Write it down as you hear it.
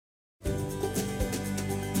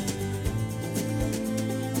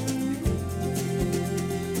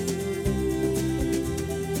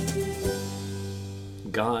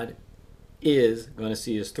God is going to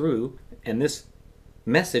see us through, and this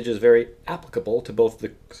message is very applicable to both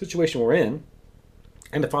the situation we're in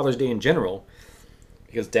and to Father's Day in general,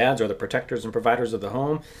 because dads are the protectors and providers of the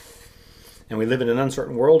home, and we live in an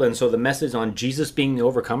uncertain world. And so the message on Jesus being the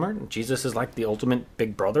overcomer, Jesus is like the ultimate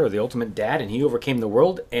big brother or the ultimate dad, and he overcame the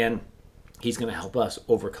world, and he's going to help us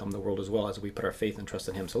overcome the world as well as we put our faith and trust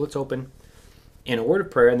in him. So let's open in a word of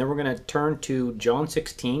prayer, and then we're going to turn to John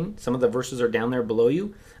 16. Some of the verses are down there below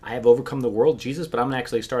you. I have overcome the world, Jesus, but I'm going to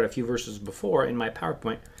actually start a few verses before in my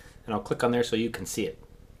PowerPoint, and I'll click on there so you can see it.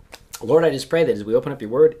 Lord, I just pray that as we open up your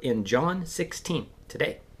word in John 16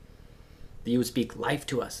 today, that you would speak life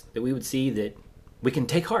to us, that we would see that we can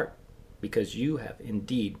take heart because you have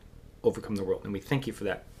indeed overcome the world. And we thank you for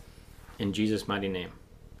that. In Jesus' mighty name,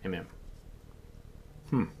 amen.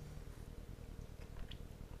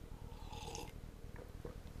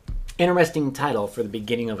 Interesting title for the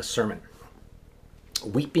beginning of a sermon.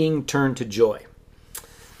 Weeping turned to joy.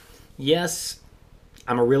 Yes,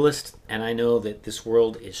 I'm a realist, and I know that this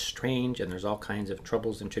world is strange, and there's all kinds of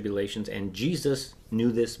troubles and tribulations, and Jesus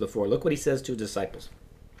knew this before. Look what he says to his disciples.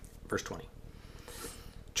 Verse 20.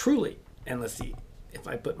 Truly, and let's see, if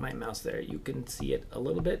I put my mouse there, you can see it a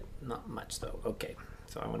little bit. Not much, though. Okay,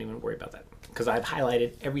 so I won't even worry about that, because I've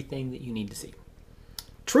highlighted everything that you need to see.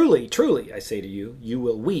 Truly, truly, I say to you, you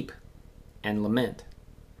will weep and lament.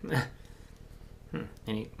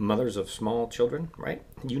 Any mothers of small children, right?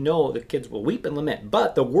 You know the kids will weep and lament,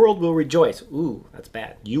 but the world will rejoice. Ooh, that's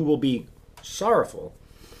bad. You will be sorrowful,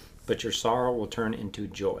 but your sorrow will turn into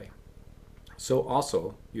joy. So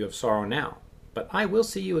also you have sorrow now, but I will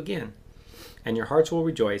see you again, and your hearts will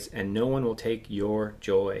rejoice, and no one will take your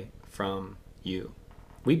joy from you.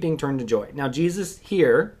 Weeping turned to joy. Now Jesus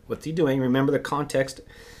here, what's he doing? Remember the context.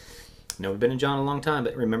 I know we've been in John a long time,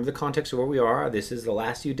 but remember the context of where we are. This is the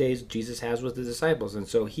last few days Jesus has with the disciples. And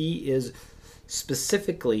so he is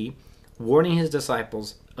specifically warning his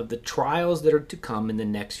disciples of the trials that are to come in the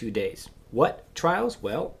next few days. What trials?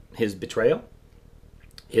 Well, his betrayal,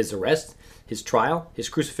 his arrest, his trial, his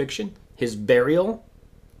crucifixion, his burial.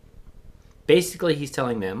 Basically, he's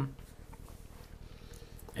telling them,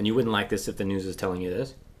 and you wouldn't like this if the news is telling you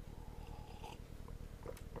this,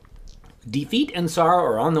 defeat and sorrow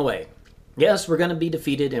are on the way. Yes, we're going to be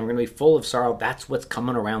defeated and we're going to be full of sorrow. That's what's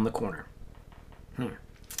coming around the corner.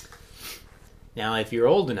 Now, if you're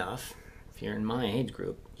old enough, if you're in my age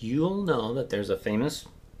group, you'll know that there's a famous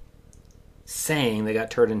saying that got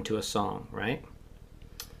turned into a song, right?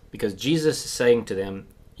 Because Jesus is saying to them,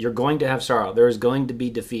 you're going to have sorrow. There is going to be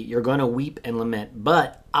defeat. You're going to weep and lament,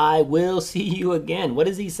 but I will see you again. What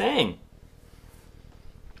is he saying?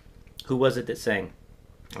 Who was it that sang,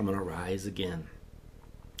 I'm going to rise again?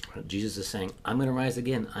 Jesus is saying, I'm going to rise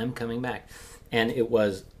again. I'm coming back. And it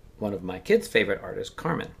was one of my kids' favorite artists,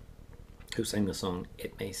 Carmen, who sang the song,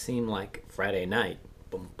 It May Seem Like Friday Night,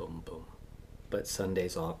 boom, boom, boom, but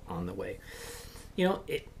Sunday's on the way. You know,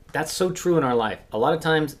 that's so true in our life. A lot of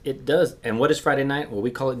times it does. And what is Friday night? Well,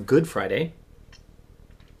 we call it Good Friday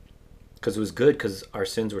because it was good because our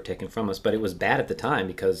sins were taken from us. But it was bad at the time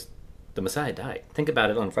because the Messiah died. Think about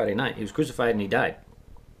it on Friday night. He was crucified and he died.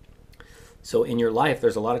 So in your life,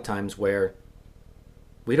 there's a lot of times where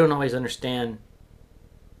we don't always understand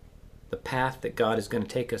the path that God is going to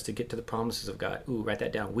take us to get to the promises of God. Ooh, write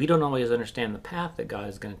that down. We don't always understand the path that God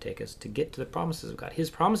is going to take us to get to the promises of God. His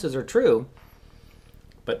promises are true,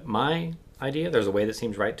 but my idea, there's a way that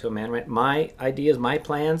seems right to a man, right? My ideas, my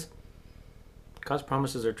plans, God's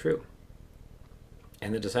promises are true.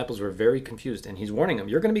 And the disciples were very confused, and he's warning them,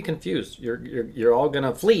 you're going to be confused. You're all going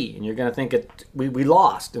to flee, and you're going to think we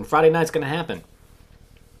lost, and Friday night's going to happen.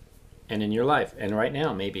 And in your life, and right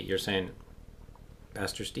now, maybe you're saying,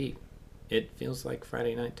 Pastor Steve, it feels like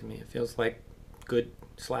Friday night to me. It feels like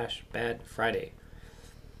good/bad Friday.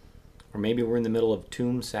 Or maybe we're in the middle of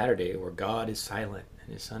Tomb Saturday, where God is silent,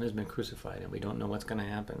 and his son has been crucified, and we don't know what's going to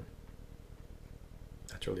happen.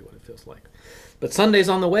 That's really what it feels like. But Sunday's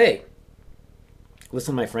on the way.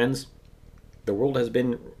 Listen, my friends, the world has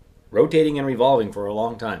been rotating and revolving for a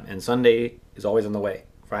long time, and Sunday is always on the way.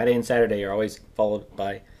 Friday and Saturday are always followed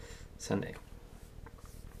by Sunday.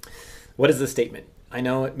 What is this statement? I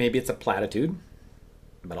know maybe it's a platitude,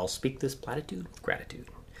 but I'll speak this platitude with gratitude.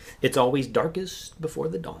 It's always darkest before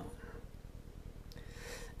the dawn.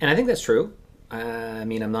 And I think that's true. I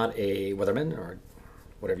mean, I'm not a weatherman or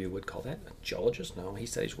whatever you would call that, a geologist. No, he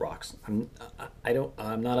studies rocks. I'm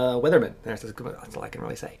not a weatherman. That's all I can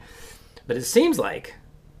really say. But it seems like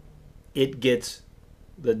it gets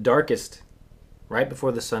the darkest right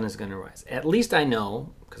before the sun is going to rise. At least I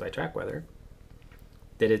know, because I track weather,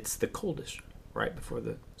 that it's the coldest right before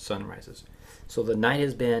the sun rises. So the night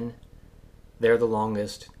has been there the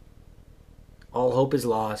longest. All hope is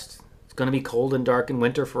lost. It's going to be cold and dark and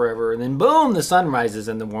winter forever. And then boom, the sun rises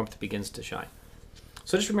and the warmth begins to shine.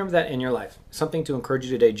 So just remember that in your life. Something to encourage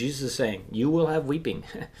you today. Jesus is saying, you will have weeping.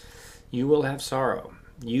 You will have sorrow.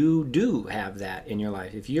 You do have that in your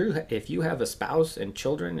life. If you have a spouse and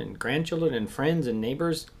children and grandchildren and friends and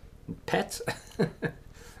neighbors and pets,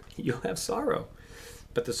 you'll have sorrow.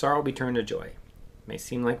 But the sorrow will be turned to joy. It may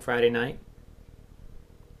seem like Friday night,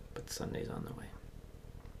 but Sunday's on the way.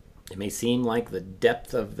 It may seem like the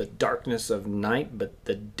depth of the darkness of night, but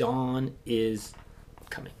the dawn is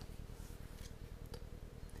coming.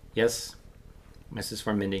 Yes, this is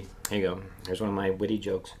from Mindy. Here you go. Here's one of my witty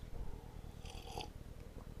jokes.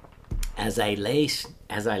 As I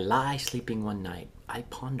lie sleeping one night, I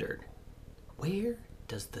pondered, where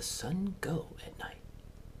does the sun go at night?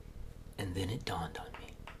 And then it dawned on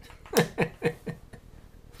me.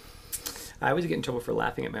 I always get in trouble for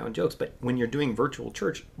laughing at my own jokes, but when you're doing virtual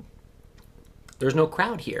church, there's no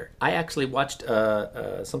crowd here. I actually watched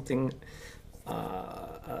something,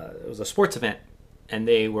 it was a sports event, and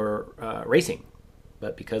they were racing.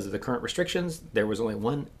 But because of the current restrictions, there was only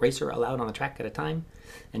one racer allowed on the track at a time,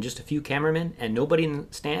 and just a few cameramen, and nobody in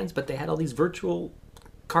the stands, but they had all these virtual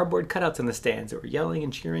cardboard cutouts in the stands that were yelling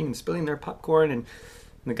and cheering and spilling their popcorn, and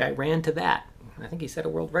the guy ran to that. I think he set a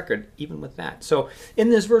world record even with that. So in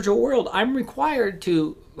this virtual world, I'm required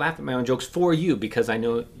to laugh at my own jokes for you because I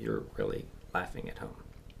know you're really laughing at home.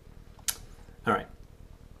 All right.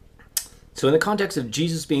 So in the context of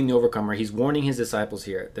Jesus being the overcomer, he's warning his disciples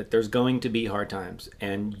here that there's going to be hard times,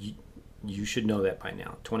 and you should know that by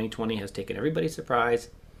now. 2020 has taken everybody by surprise,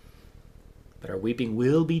 but our weeping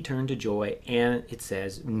will be turned to joy, and it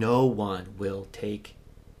says no one will take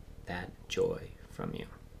that joy from you.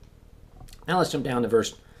 Now let's jump down to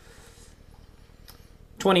verse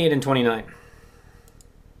 28 and 29.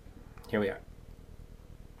 Here we are.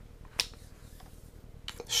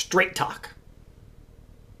 Straight talk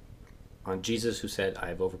on Jesus, who said, I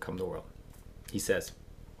have overcome the world. He says,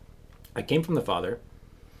 I came from the Father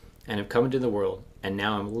and have come into the world, and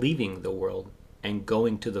now I'm leaving the world and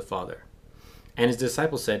going to the Father. And his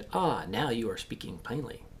disciples said, now you are speaking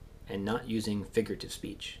plainly and not using figurative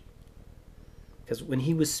speech. Because when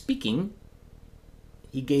he was speaking,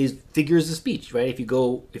 he gave figures of speech, right? If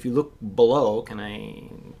you look below, can I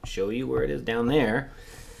show you where it is down there?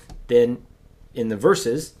 Then in the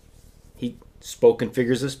verses, he spoke in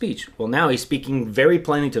figures of speech. Well, now he's speaking very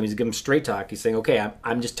plainly to them. He's giving them straight talk. He's saying, okay,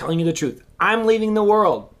 I'm just telling you the truth. I'm leaving the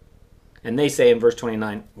world. And they say in verse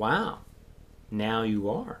 29, wow, now you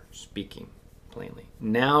are speaking plainly.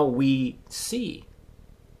 Now we see.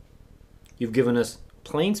 You've given us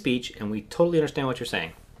plain speech, and we totally understand what you're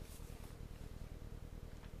saying.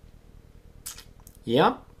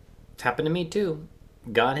 Yeah, it's happened to me too.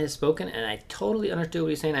 God has spoken, and I totally understood what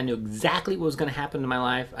he's saying. I knew exactly what was going to happen in my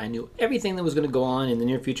life. I knew everything that was going to go on in the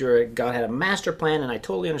near future. God had a master plan, and I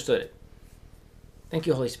totally understood it. Thank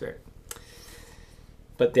you, Holy Spirit.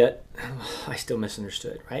 But that, I still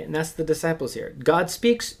misunderstood, right? And that's the disciples here. God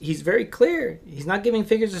speaks. He's very clear. He's not giving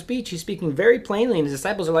figures of speech. He's speaking very plainly, and his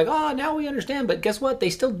disciples are like, now we understand. But guess what?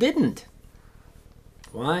 They still didn't.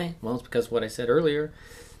 Why? Well, it's because of what I said earlier.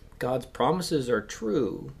 God's promises are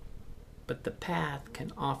true, but the path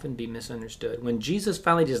can often be misunderstood. When Jesus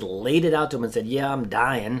finally just laid it out to them and said, yeah, I'm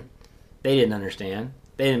dying, they didn't understand.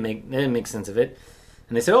 They didn't make sense of it.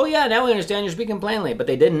 And they said, oh yeah, now we understand, you're speaking plainly. But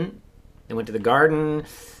they didn't. They went to the garden,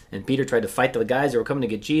 and Peter tried to fight the guys that were coming to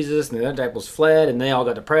get Jesus, and the other disciples fled, and they all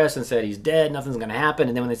got depressed and said, he's dead, nothing's going to happen.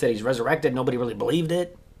 And then when they said he's resurrected, nobody really believed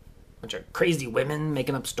it. Bunch of crazy women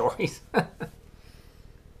making up stories.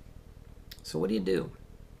 So what do?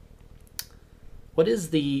 What is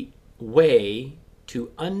the way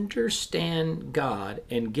to understand God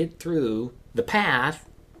and get through the path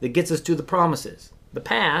that gets us to the promises? The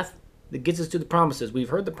path that gets us to the promises. We've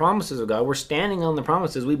heard the promises of God. We're standing on the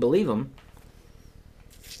promises. We believe them.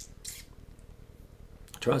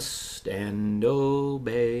 Trust and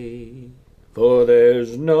obey, for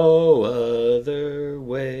there's no other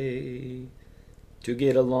way to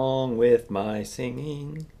get along with my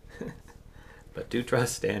singing, but to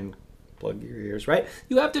trust and plug your ears, right?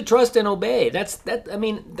 You have to trust and obey. That's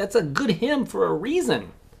a good hymn for a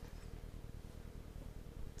reason.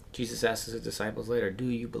 Jesus asks his disciples later, do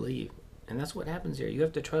you believe? And that's what happens here. You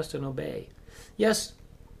have to trust and obey. Yes,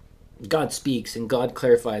 God speaks and God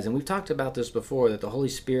clarifies. And we've talked about this before, that the Holy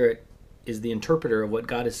Spirit is the interpreter of what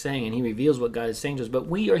God is saying, and he reveals what God is saying to us. But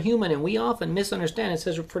we are human, and we often misunderstand. It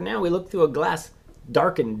says, for now we look through a glass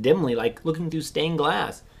dark and dimly, like looking through stained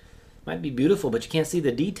glass. It might be beautiful, but you can't see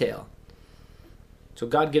the detail. So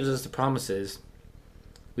God gives us the promises.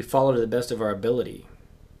 We follow to the best of our ability.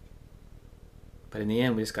 But in the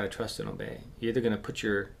end, we just got to trust and obey. You're either going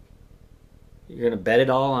to you're going to bet it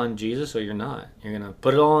all on Jesus or you're not. You're going to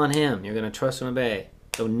put it all on him. You're going to trust and obey.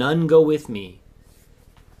 Though none go with me,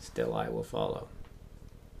 still I will follow.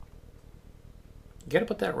 You got to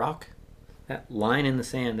put that rock, that line in the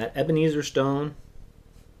sand, that Ebenezer stone,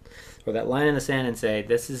 or that line in the sand and say,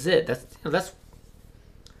 this is it.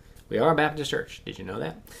 We are a Baptist church. Did you know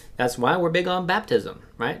that? That's why we're big on baptism,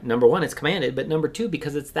 right? Number one, it's commanded, but number two,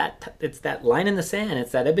 because it's that line in the sand,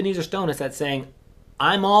 it's that Ebenezer stone, it's that saying,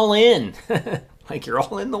 I'm all in. Like you're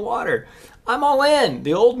all in the water. I'm all in.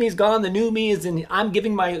 The old me's gone, the new me is in. I'm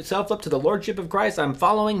giving myself up to the Lordship of Christ. I'm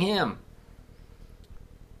following him.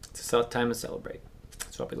 It's a time to celebrate.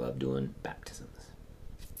 That's why we love doing baptisms.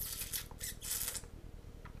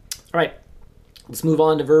 All right. Let's move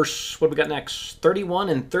on to verse, what do we got next? 31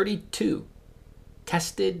 and 32.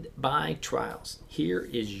 Tested by trials. Here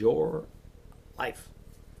is your life.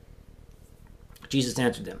 Jesus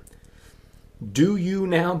answered them. Do you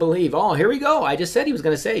now believe? Oh, here we go. I just said he was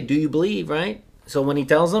going to say, do you believe, right? So when he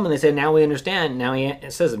tells them and they say, now we understand. Now he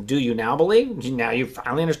says, do you now believe? Now you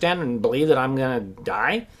finally understand and believe that I'm going to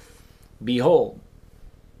die? Behold,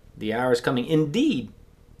 the hour is coming. Indeed,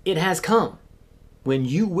 it has come when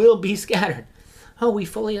you will be scattered. Oh, we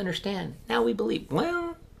fully understand. Now we believe.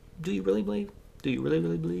 Well, do you really believe? Do you really,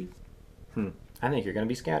 really believe? I think you're going to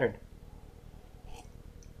be scattered.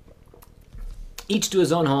 Each to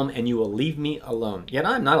his own home, and you will leave me alone. Yet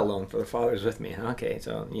I'm not alone, for the Father is with me. Okay,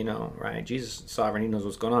 so, right? Jesus is sovereign. He knows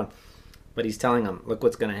what's going on. But he's telling them, look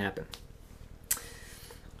what's going to happen.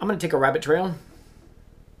 I'm going to take a rabbit trail.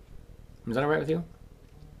 Is that all right with you?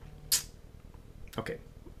 Okay,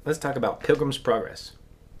 let's talk about Pilgrim's Progress.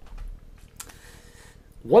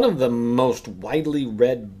 One of the most widely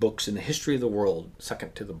read books in the history of the world,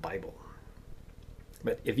 second to the Bible.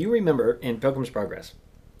 But if you remember in Pilgrim's Progress,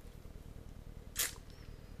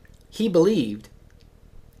 he believed,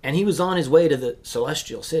 and he was on his way to the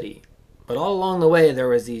celestial city. But all along the way, there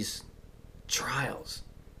was these trials.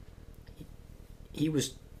 He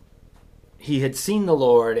had seen the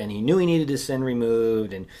Lord, and he knew he needed his sin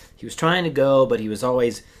removed, and he was trying to go, but he was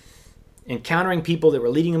always encountering people that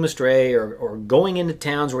were leading him astray, or going into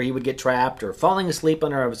towns where he would get trapped, or falling asleep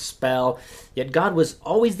under a spell. Yet God was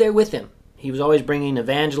always there with him. He was always bringing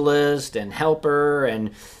evangelist and helper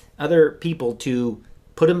and other people to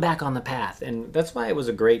put him back on the path. And that's why it was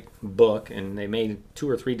a great book, and they made 2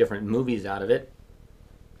 or 3 different movies out of it.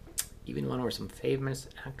 Even one where some famous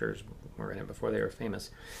actors were in it before they were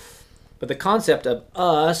famous. But the concept of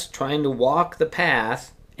us trying to walk the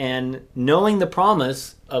path and knowing the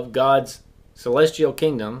promise of God's celestial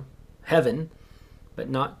kingdom, heaven, but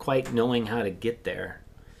not quite knowing how to get there,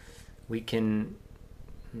 we can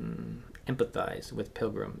empathize with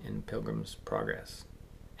Pilgrim in Pilgrim's Progress.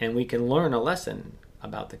 And we can learn a lesson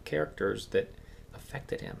about the characters that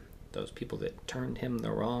affected him, those people that turned him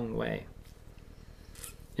the wrong way.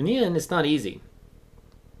 In the end, it's not easy,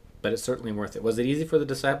 but it's certainly worth it. Was it easy for the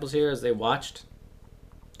disciples here as they watched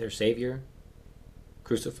their Savior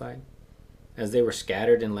crucified? As they were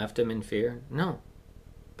scattered and left him in fear? No,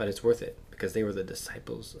 but it's worth it because they were the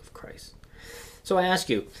disciples of Christ. So I ask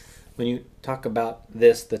you, when you talk about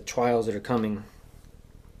this, the trials that are coming,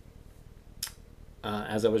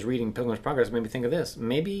 as I was reading Pilgrim's Progress, it made me think of this.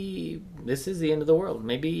 Maybe this is the end of the world.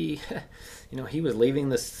 Maybe, he was leaving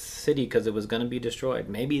the city because it was going to be destroyed.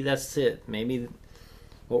 Maybe that's it. Maybe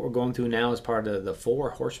what we're going through now is part of the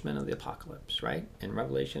 4 horsemen of the apocalypse, right? In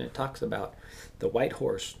Revelation, it talks about the white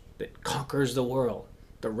horse that conquers the world,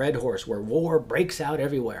 the red horse where war breaks out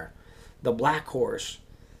everywhere, the black horse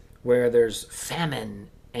where there's famine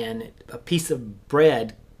and a piece of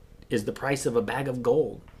bread is the price of a bag of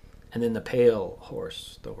gold. And then the pale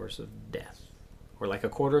horse, the horse of death, where like a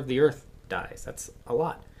quarter of the earth dies. That's a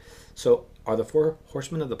lot. So are the 4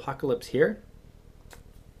 horsemen of the apocalypse here?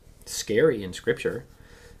 Scary in Scripture.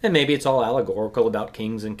 And maybe it's all allegorical about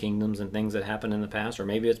kings and kingdoms and things that happened in the past, or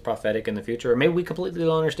maybe it's prophetic in the future, or maybe we completely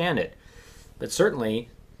don't understand it. But certainly,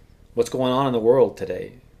 what's going on in the world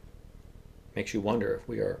today makes you wonder if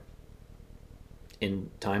we are in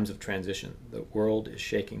times of transition. The world is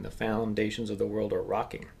shaking. The foundations of the world are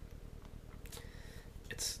rocking.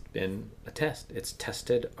 It's been a test. It's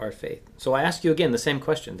tested our faith. So I ask you again the same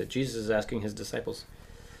question that Jesus is asking his disciples.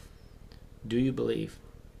 Do you believe?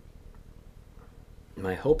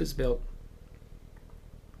 My hope is built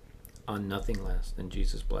on nothing less than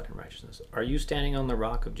Jesus' blood and righteousness. Are you standing on the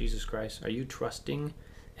rock of Jesus Christ? Are you trusting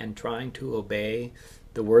and trying to obey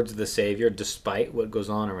the words of the Savior despite what goes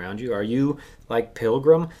on around you? Are you like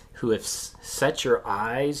Pilgrim, who have set your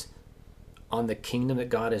eyes on the kingdom that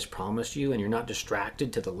God has promised you, and you're not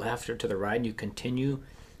distracted to the left or to the right, and you continue,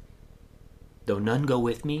 though none go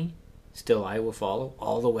with me, still I will follow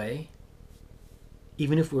all the way?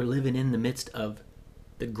 Even if we're living in the midst of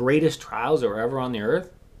the greatest trials that are ever on the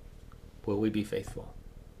earth, will we be faithful?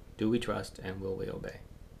 Do we trust, and will we obey?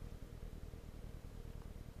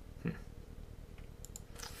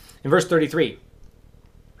 In verse 33,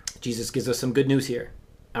 Jesus gives us some good news here.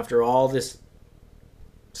 After all this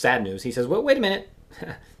sad news, he says, well, wait a minute.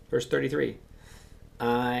 Verse 33,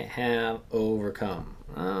 I have overcome.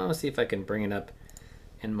 Let's see if I can bring it up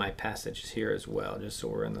in my passage here as well, just so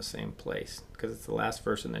we're in the same place, because it's the last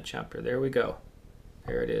verse in the chapter. There we go.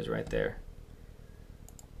 There it is right there.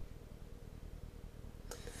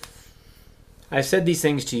 I've said these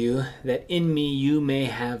things to you, that in me you may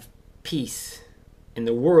have peace. In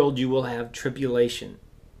the world you will have tribulation.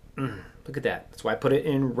 Look at that. That's why I put it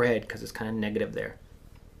in red, because it's kind of negative there.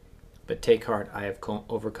 But take heart, I have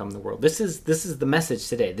overcome the world. This is the message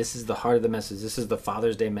today. This is the heart of the message. This is the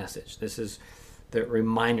Father's Day message. This is the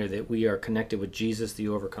reminder that we are connected with Jesus, the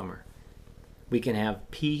overcomer. We can have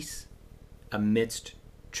peace amidst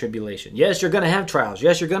tribulation. Yes, you're going to have trials.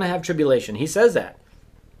 Yes, you're going to have tribulation. He says that.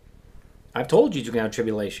 I've told you you're going to have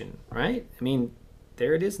tribulation, right? I mean,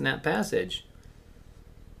 there it is in that passage.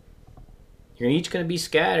 You're each going to be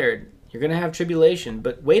scattered. You're going to have tribulation.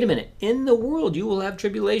 But wait a minute. In the world you will have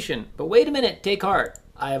tribulation. But wait a minute. Take heart.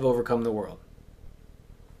 I have overcome the world.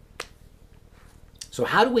 So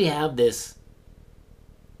how do we have this,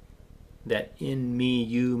 that in me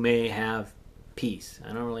you may have peace?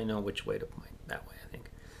 I don't really know which way to point that way, I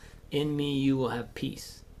think. In me you will have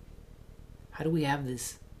peace. How do we have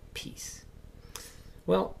this peace?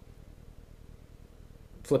 Well,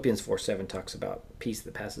 Philippians 4:7 talks about peace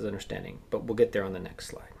that passes understanding, but we'll get there on the next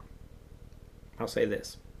slide. I'll say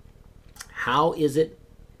this. How is it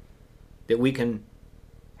that we can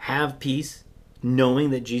have peace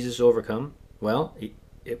knowing that Jesus overcome? Well,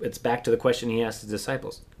 it's back to the question he asked his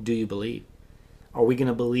disciples. Do you believe? Are we going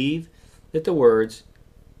to believe that the words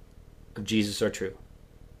of Jesus are true?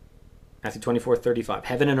 Matthew 24:35.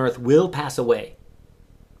 Heaven and earth will pass away.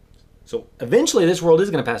 So eventually this world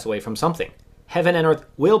is going to pass away from something. Heaven and earth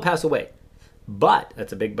will pass away. But,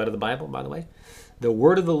 that's a big but of the Bible, by the way, the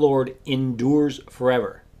word of the Lord endures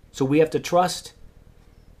forever. So we have to trust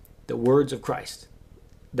the words of Christ.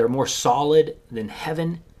 They're more solid than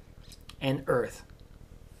heaven and earth.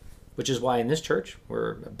 Which is why in this church,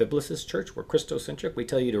 we're a Biblicist church, we're Christocentric, we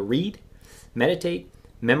tell you to read, meditate,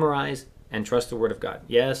 memorize, and trust the Word of God.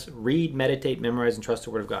 Yes, read, meditate, memorize, and trust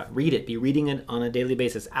the Word of God. Read it. Be reading it on a daily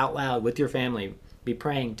basis, out loud, with your family. Be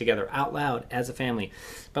praying together, out loud, as a family.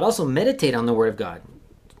 But also meditate on the Word of God.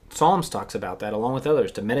 Psalms talks about that, along with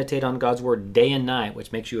others, to meditate on God's Word day and night,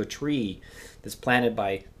 which makes you a tree that's planted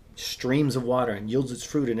by streams of water and yields its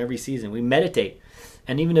fruit in every season. We meditate.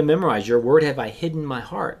 And even to memorize, your word have I hidden in my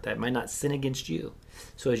heart, that I might not sin against you.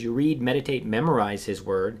 So as you read, meditate, memorize his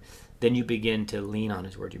word, then you begin to lean on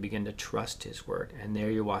his word. You begin to trust his word. And there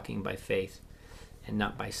you're walking by faith and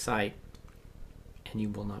not by sight. And you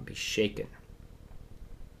will not be shaken.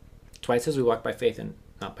 That's why it says we walk by faith and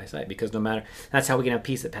not by sight. Because that's how we can have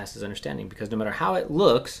peace that passes understanding. Because no matter how it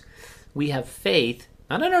looks, we have faith,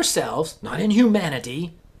 not in ourselves, not in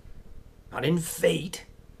humanity, not in fate.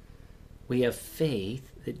 We have faith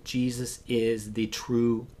that Jesus is the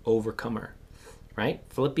true overcomer. Right?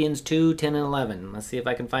 Philippians 2:10 and 11. Let's see if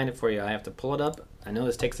I can find it for you. I have to pull it up. I know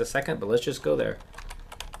this takes a second, but let's just go there.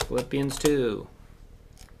 Philippians 2:10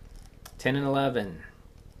 and 11.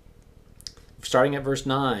 Starting at verse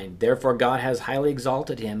 9. Therefore God has highly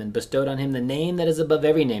exalted him and bestowed on him the name that is above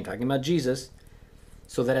every name. Talking about Jesus.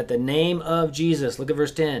 So that at the name of Jesus, look at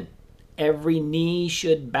verse 10. Every knee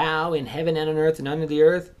should bow in heaven and on earth and under the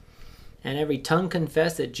earth. And every tongue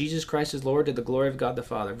confess that Jesus Christ is Lord, to the glory of God the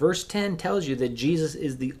Father. Verse 10 tells you that Jesus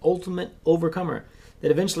is the ultimate overcomer.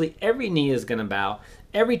 That eventually every knee is going to bow.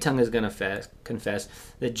 Every tongue is going to confess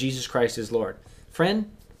that Jesus Christ is Lord.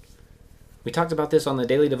 Friend, we talked about this on the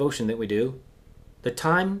daily devotion that we do. The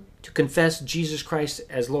time to confess Jesus Christ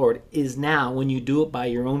as Lord is now, when you do it by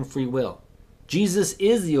your own free will. Jesus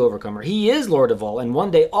is the overcomer. He is Lord of all. And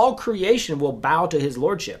one day all creation will bow to his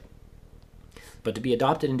lordship. But to be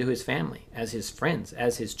adopted into his family, as his friends,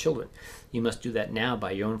 as his children, you must do that now by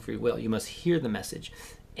your own free will. You must hear the message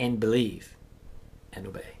and believe and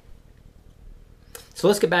obey. So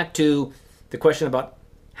let's get back to the question about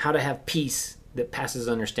how to have peace that passes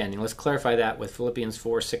understanding. Let's clarify that with Philippians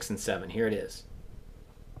 4:6 and 7. Here it is.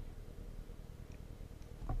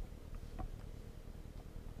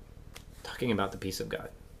 asking about the peace of God.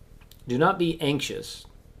 Do not be anxious.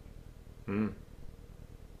 I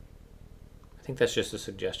think that's just a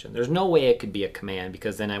suggestion. There's no way it could be a command,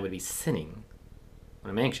 because then I would be sinning when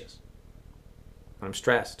I'm anxious, when I'm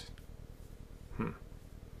stressed.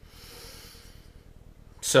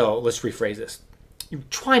 So let's rephrase this. You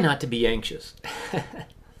try not to be anxious.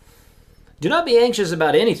 Do not be anxious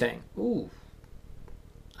about anything. Ooh,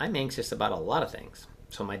 I'm anxious about a lot of things.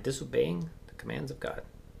 So am I disobeying the commands of God?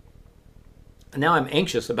 And now I'm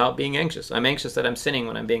anxious about being anxious. I'm anxious that I'm sinning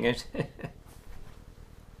when I'm being anxious.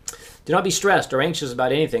 Do not be stressed or anxious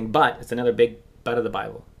about anything, but, it's another big but of the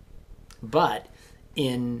Bible, but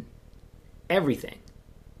in everything,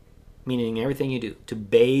 meaning everything you do, to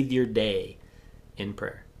bathe your day in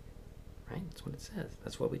prayer. Right? That's what it says.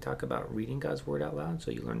 That's what we talk about, reading God's word out loud,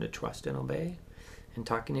 so you learn to trust and obey, and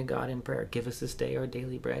talking to God in prayer. Give us this day our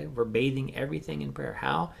daily bread. We're bathing everything in prayer.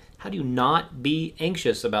 How? How do you not be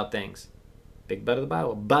anxious about things? Big but of the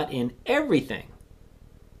Bible. But in everything,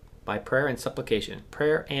 by prayer and supplication.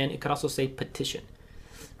 Prayer, and it could also say petition.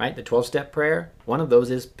 Right? The 12-step prayer, one of those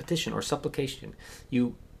is petition or supplication.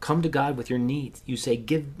 You come to God with your needs. You say,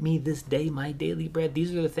 give me this day my daily bread.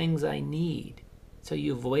 These are the things I need. So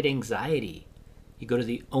you avoid anxiety. You go to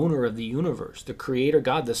the owner of the universe, the creator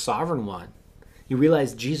God, the sovereign one. You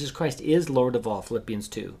realize Jesus Christ is Lord of all, Philippians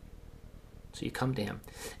 2. So you come to him.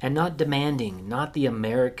 And not demanding, not the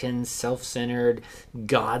American, self-centered,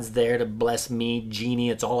 God's there to bless me, genie,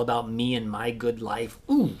 it's all about me and my good life.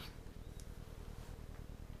 Ooh.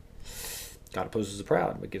 God opposes the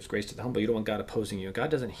proud, but gives grace to the humble. You don't want God opposing you.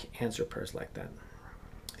 God doesn't answer prayers like that.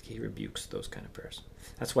 He rebukes those kind of prayers.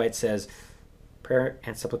 That's why it says prayer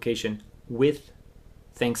and supplication with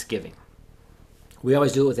thanksgiving. We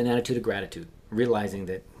always do it with an attitude of gratitude, realizing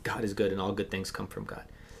that God is good and all good things come from God.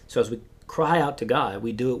 So as we cry out to God,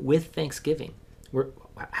 we do it with thanksgiving.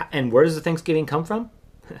 And where does the thanksgiving come from?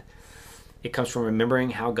 It comes from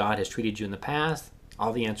remembering how God has treated you in the past,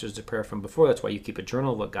 all the answers to prayer from before. That's why you keep a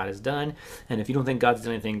journal of what God has done. And if you don't think God's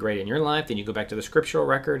done anything great in your life, then you go back to the scriptural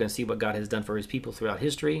record and see what God has done for his people throughout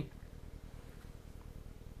history.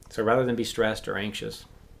 So rather than be stressed or anxious,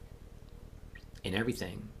 in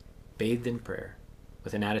everything, bathed in prayer,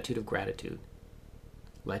 with an attitude of gratitude,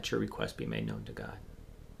 let your request be made known to God.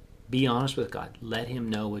 Be honest with God. Let him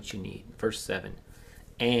know what you need. Verse 7.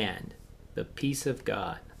 And the peace of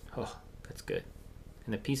God. Oh, that's good.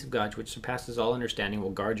 And the peace of God, which surpasses all understanding,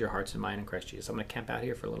 will guard your hearts and mind in Christ Jesus. I'm going to camp out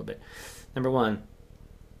here for a little bit. Number one,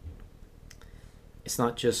 it's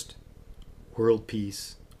not just world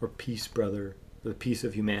peace or peace, brother, the peace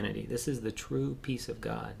of humanity. This is the true peace of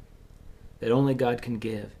God that only God can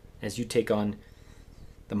give as you take on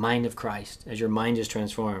the mind of Christ, as your mind is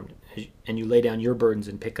transformed, and you lay down your burdens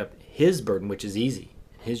and pick up his burden, which is easy,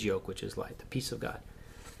 and his yoke, which is light, the peace of God.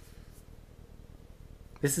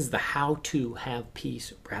 This is the how to have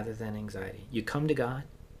peace rather than anxiety. You come to God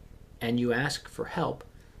and you ask for help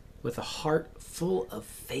with a heart full of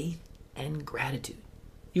faith and gratitude.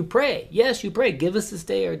 You pray. Yes, you pray. Give us this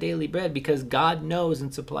day our daily bread, because God knows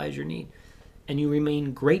and supplies your need. And you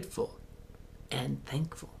remain grateful and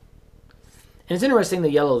thankful. And it's interesting, the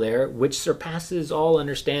yellow there, which surpasses all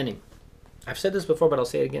understanding. I've said this before, but I'll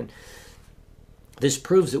say it again. This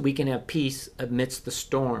proves that we can have peace amidst the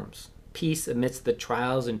storms, peace amidst the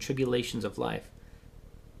trials and tribulations of life.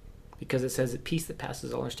 Because it says that peace that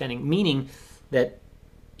passes all understanding, meaning that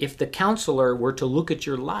if the counselor were to look at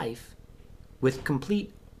your life with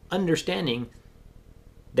complete understanding,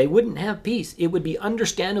 they wouldn't have peace. It would be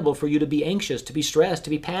understandable for you to be anxious, to be stressed, to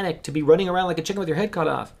be panicked, to be running around like a chicken with your head cut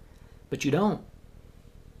off. But you don't,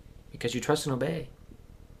 because you trust and obey,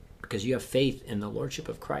 because you have faith in the Lordship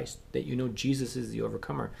of Christ, that you know Jesus is the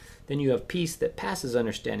overcomer. Then you have peace that passes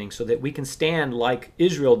understanding, so that we can stand like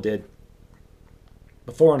Israel did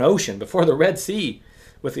before an ocean, before the Red Sea,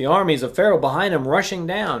 with the armies of Pharaoh behind them rushing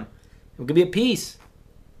down. We can be at peace.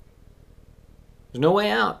 There's no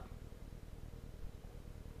way out.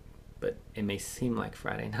 But it may seem like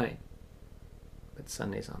Friday night, but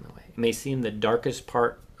Sunday's on the way. It may seem the darkest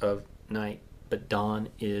part of night, but dawn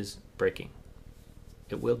is breaking.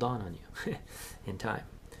 It will dawn on you in time,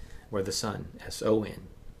 where the sun, S-O-N,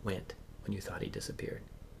 went when you thought he disappeared,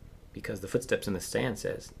 because the footsteps in the sand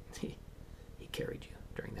says he carried you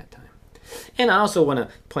during that time. And I also want to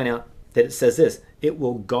point out that it says this: it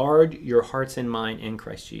will guard your hearts and mind in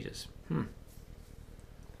Christ Jesus.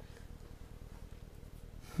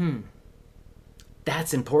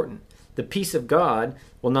 That's important. The peace of God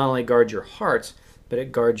will not only guard your hearts, but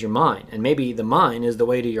it guards your mind. And maybe the mind is the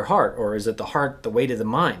way to your heart, or is it the heart the way to the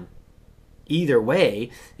mind? Either way,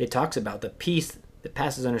 it talks about the peace that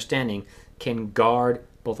passes understanding can guard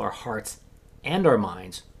both our hearts and our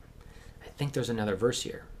minds. I think there's another verse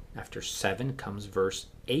here. After 7 comes verse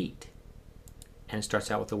 8. And it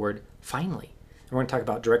starts out with the word finally. And we're going to talk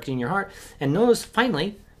about directing your heart. And notice,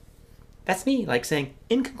 finally, that's me like saying,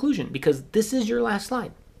 in conclusion, because this is your last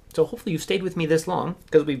slide. So hopefully you've stayed with me this long,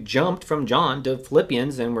 because we've jumped from John to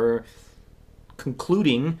Philippians, and we're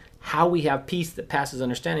concluding how we have peace that passes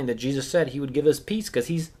understanding, that Jesus said he would give us peace because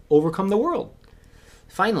he's overcome the world.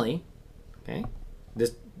 Finally, okay,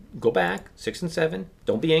 this, go back, 6 and 7,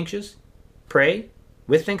 don't be anxious, pray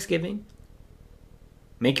with thanksgiving,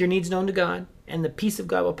 make your needs known to God, and the peace of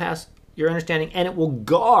God will pass your understanding, and it will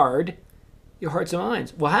guard your hearts and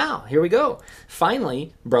minds. Well, how? Here we go.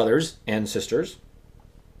 Finally, brothers and sisters,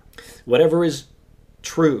 whatever is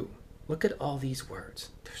true. Look at all these words.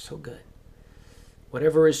 They're so good.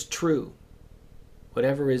 Whatever is true,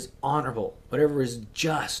 whatever is honorable, whatever is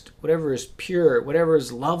just, whatever is pure, whatever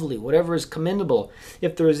is lovely, whatever is commendable,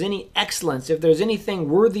 if there is any excellence, if there's anything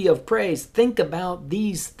worthy of praise, think about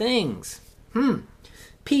these things.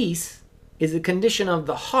 Peace is a condition of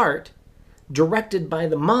the heart directed by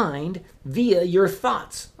the mind via your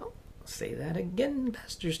thoughts. I'll say that again,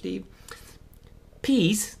 Pastor Steve.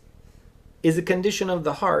 Peace is a condition of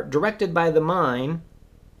the heart directed by the mind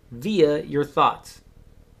via your thoughts.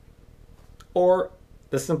 Or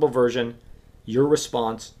the simple version, your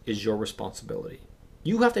response is your responsibility.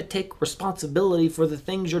 You have to take responsibility for the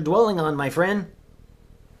things you're dwelling on, my friend.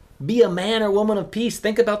 Be a man or woman of peace.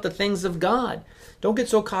 Think about the things of God. Don't get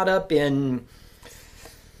so caught up in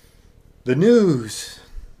the news.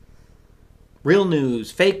 Real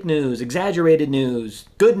news, fake news, exaggerated news,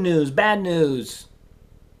 good news, bad news,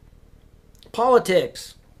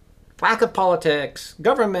 politics, lack of politics,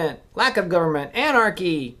 government, lack of government,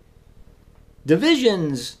 anarchy,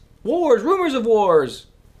 divisions, wars, rumors of wars.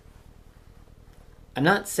 I'm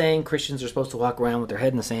not saying Christians are supposed to walk around with their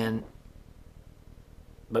head in the sand,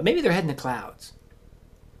 but maybe their head in the clouds.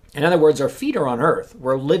 In other words, our feet are on earth.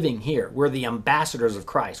 We're living here. We're the ambassadors of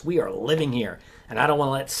Christ. We are living here. And I don't want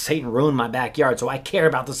to let Satan ruin my backyard, so I care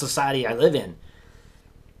about the society I live in.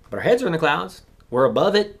 But our heads are in the clouds. We're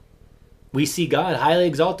above it. We see God highly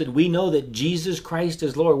exalted. We know that Jesus Christ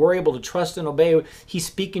is Lord. We're able to trust and obey. He's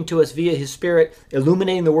speaking to us via his Spirit,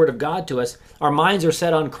 illuminating the Word of God to us. Our minds are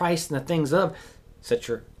set on Christ and the things of. Set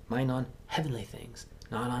your mind on heavenly things,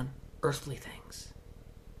 not on earthly things.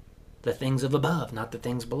 The things of above, not the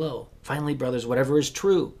things below. Finally, brothers, whatever is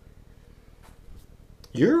true.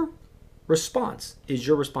 Your response is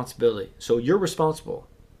your responsibility. So you're responsible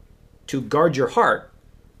to guard your heart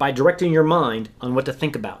by directing your mind on what to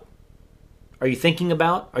think about. Are you thinking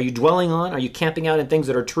about? Are you dwelling on? Are you camping out in things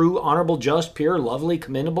that are true, honorable, just, pure, lovely,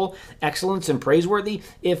 commendable, excellent, and praiseworthy?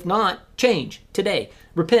 If not, change today.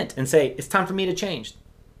 Repent and say, it's time for me to change.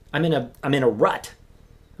 I'm in a rut.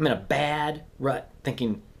 I'm in a bad rut,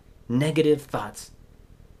 thinking negative thoughts.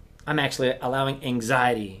 I'm actually allowing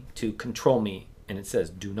anxiety to control me. And it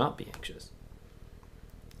says, do not be anxious.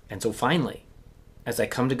 And so finally, as I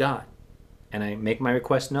come to God and I make my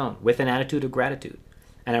request known with an attitude of gratitude,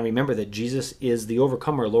 and I remember that Jesus is the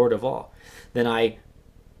overcomer, Lord of all, then I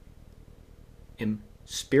am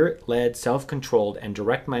spirit-led, self-controlled, and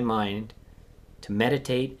direct my mind to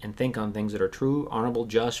meditate and think on things that are true, honorable,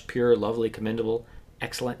 just, pure, lovely, commendable,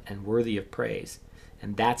 excellent, and worthy of praise.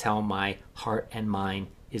 And that's how my heart and mind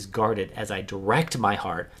is guarded, as I direct my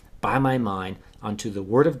heart by my mind onto the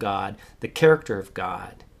Word of God, the character of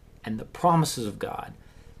God, and the promises of God,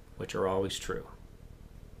 which are always true.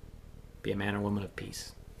 Be a man or woman of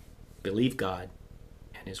peace. Believe God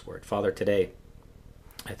and his Word. Father, today,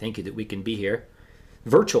 I thank you that we can be here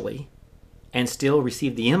virtually and still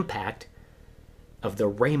receive the impact of the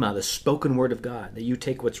Rhema, the spoken Word of God, that you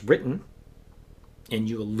take what's written and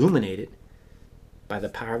you illuminate it by the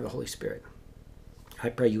power of the Holy Spirit. I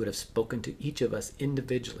pray you would have spoken to each of us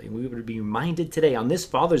individually, and we would be reminded today on this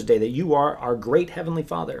Father's Day that you are our great Heavenly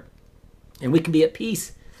Father, and we can be at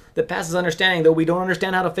peace that passes understanding, though we don't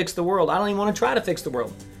understand how to fix the world. I don't even want to try to fix the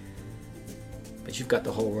world. But you've got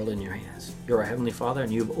the whole world in your hands. You're our Heavenly Father,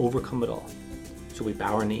 and you've overcome it all. So we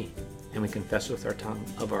bow our knee, and we confess with our tongue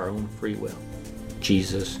of our own free will,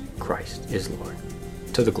 Jesus Christ is Lord,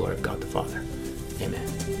 to the glory of God the Father.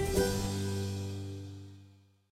 Amen.